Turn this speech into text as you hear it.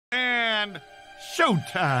and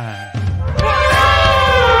showtime.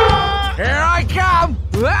 Here I come!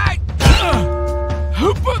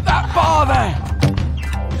 Who put that bar there?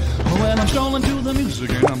 When I'm strolling to the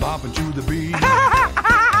music and I'm bopping to the beat.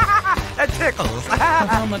 It tickles.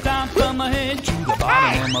 From the top of my head to the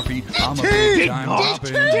bottom of my feet. I'm a big-time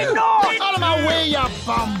bopping. Out of my way, you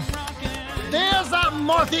bum! There's that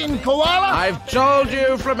moth-eating koala! I've told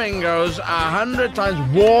you, flamingos, 100 times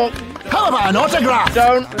walk. How about an autograph?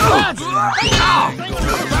 Don't. So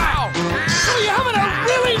you're having a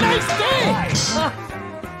really nice day!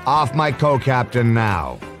 Off my co-captain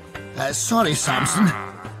now. Sorry, Samson.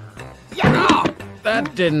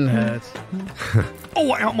 That didn't hurt.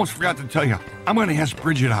 Oh, I almost forgot to tell you. I'm gonna ask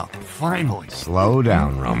Bridget out. Finally. Slow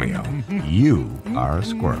down, Romeo. You are a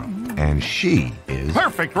squirrel, and she is...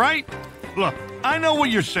 Perfect, right? Look, I know what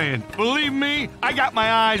you're saying. Believe me, I got my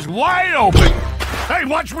eyes wide open. Hey,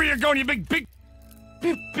 watch where you're going, you big... Bip,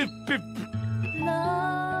 bip, bip.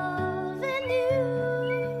 Loving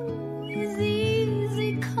you is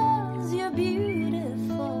easy 'cause you're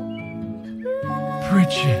beautiful.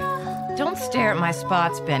 Bridget. Don't stare at my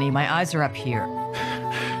spots, Benny. My eyes are up here.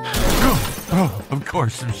 Oh, of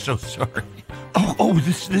course. I'm so sorry.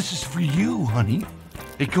 This is for you, honey.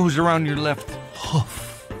 It goes around your left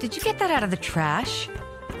hoof. Did you get that out of the trash?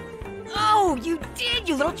 Oh, you did,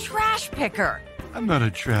 you little trash picker. I'm not a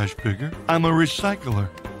trash picker. I'm a recycler.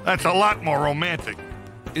 That's a lot more romantic,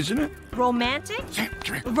 isn't it? Romantic?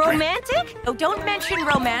 Romantic? Oh, don't mention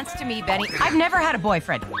romance to me, Benny. I've never had a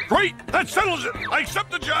boyfriend. Great! That settles it! I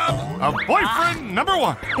accept the job of boyfriend number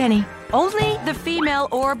one. Benny, only the female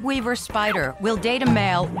orb weaver spider will date a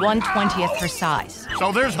male 1/20th her size.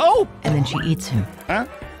 So there's hope! And then she eats him. Huh?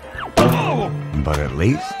 Oh! But at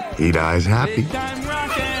least he dies happy. Big-time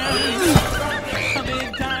rockin'.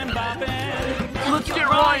 Big-time boppin'. Let's get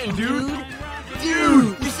Ryan, dude!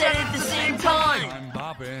 Dude, we said it at the same time. I'm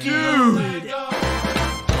boppin'. Dude!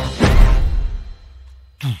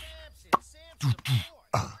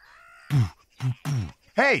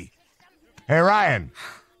 Hey! Hey, Ryan.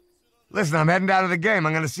 Listen, I'm heading down to the game.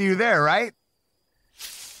 I'm gonna see you there, right?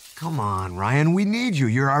 Come on, Ryan. We need you.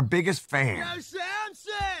 You're our biggest fan. Yo,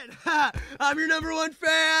 Samson! I'm your #1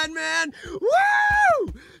 fan, man!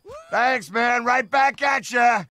 Woo! Thanks, man. Right back at ya.